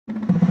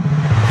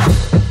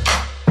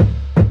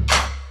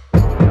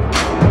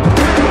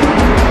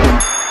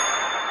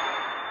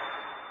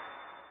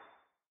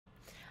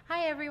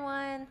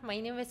my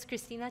name is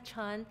Christina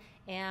Cheon,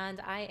 and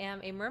I am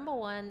a Marimba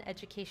 1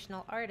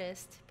 educational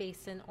artist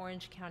based in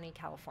Orange County,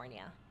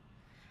 California.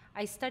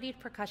 I studied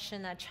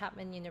percussion at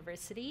Chapman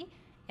University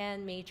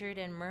and majored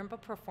in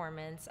marimba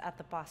performance at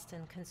the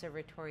Boston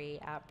Conservatory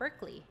at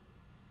Berkeley.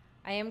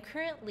 I am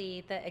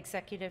currently the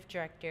executive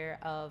director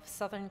of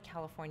Southern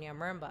California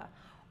Marimba,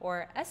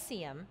 or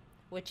SCM,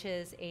 which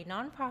is a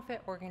nonprofit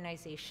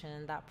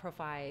organization that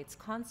provides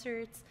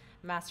concerts,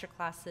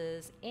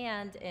 masterclasses,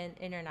 and an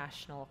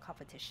international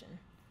competition.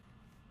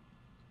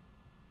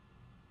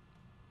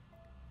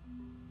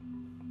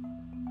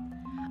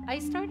 I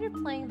started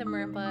playing the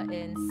marimba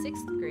in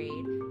 6th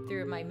grade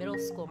through my middle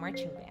school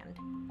marching band,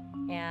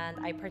 and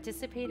I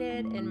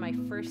participated in my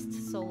first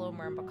solo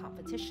marimba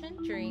competition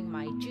during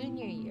my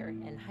junior year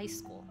in high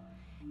school.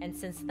 And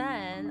since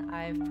then,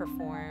 I've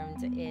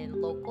performed in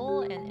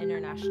local and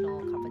international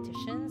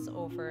competitions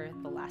over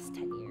the last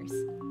 10 years.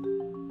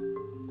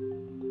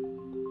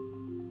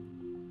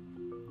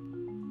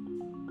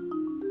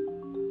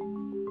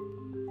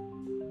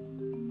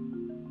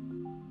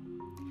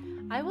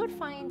 I would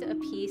find a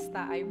piece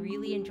that I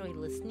really enjoy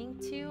listening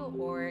to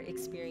or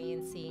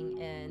experiencing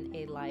in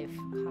a live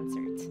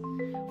concert.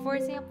 For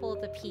example,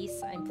 the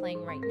piece I'm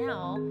playing right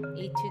now,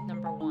 Etude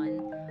Number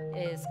 1,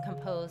 is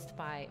composed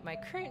by my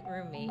current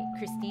roommate,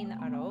 Christina,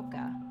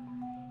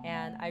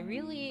 and I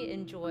really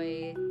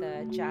enjoy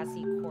the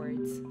jazzy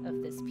chords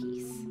of this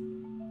piece.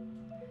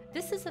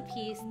 This is a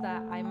piece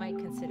that I might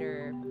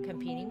consider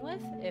competing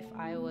with if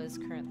I was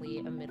currently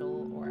a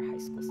middle or high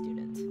school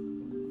student.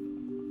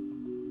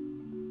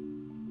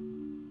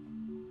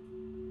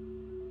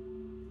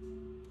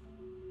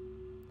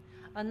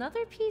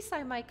 Another piece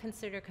I might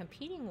consider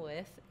competing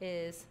with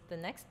is the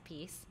next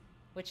piece,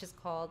 which is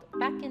called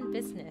Back in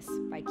Business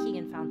by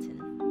Keegan Fountain.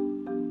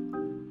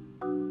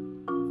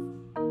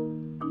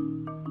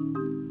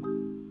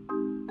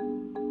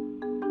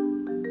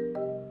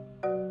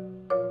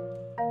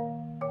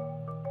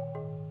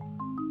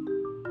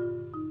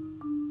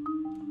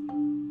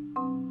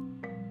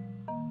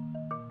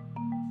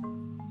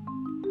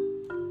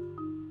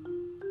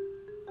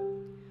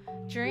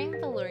 During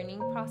the learning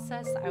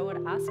process, I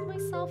would ask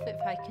myself if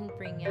I can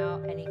bring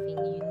out anything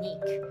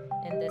unique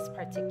in this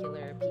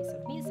particular piece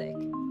of music.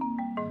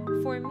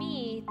 For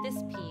me,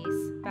 this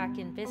piece, Back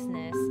in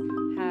Business,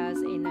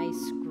 has a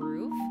nice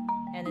groove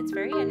and it's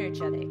very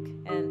energetic,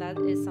 and that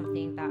is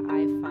something that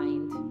I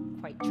find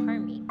quite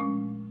charming.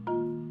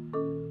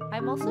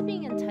 I'm also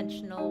being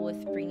intentional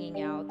with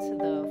bringing out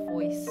the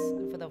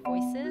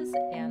voices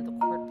and the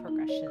chord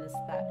progressions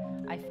that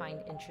I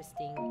find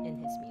interesting in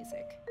his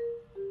music.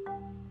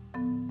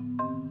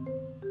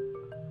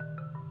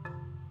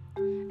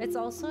 It's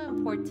also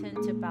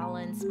important to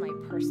balance my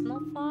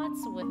personal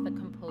thoughts with the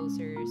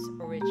composer's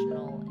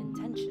original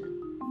intention,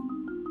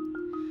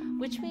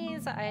 which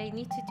means I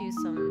need to do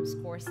some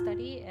score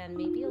study and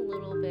maybe a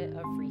little bit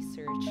of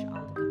research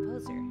on the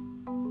composer.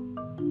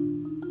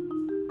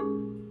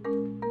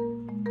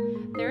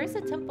 There is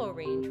a tempo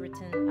range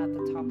written at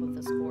the top of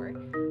the score,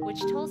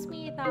 which tells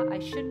me that I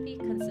should be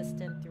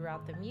consistent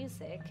throughout the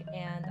music,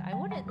 and I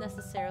wouldn't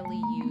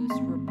necessarily use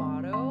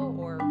rubato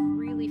or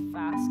really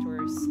fast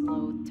or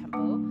slow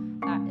tempo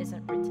that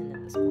isn't written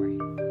in the score.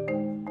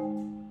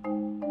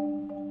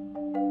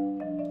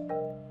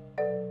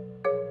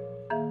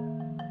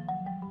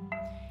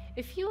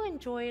 If you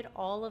enjoyed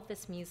all of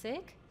this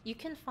music, you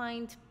can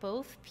find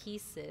both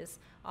pieces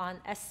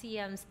on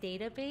SCM's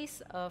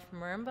database of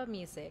marimba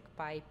music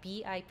by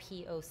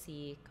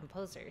BIPOC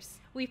composers.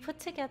 We put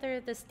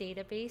together this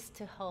database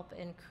to help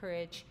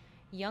encourage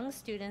young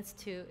students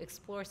to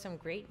explore some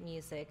great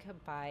music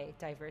by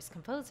diverse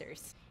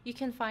composers. You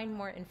can find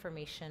more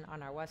information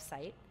on our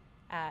website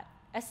at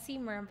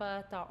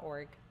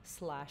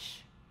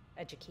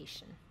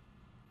scmarimba.org/education.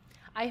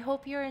 I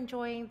hope you're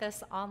enjoying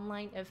this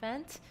online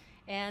event,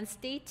 and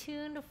stay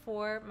tuned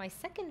for my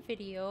second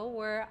video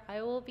where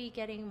I will be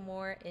getting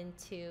more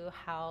into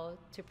how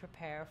to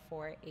prepare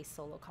for a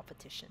solo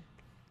competition.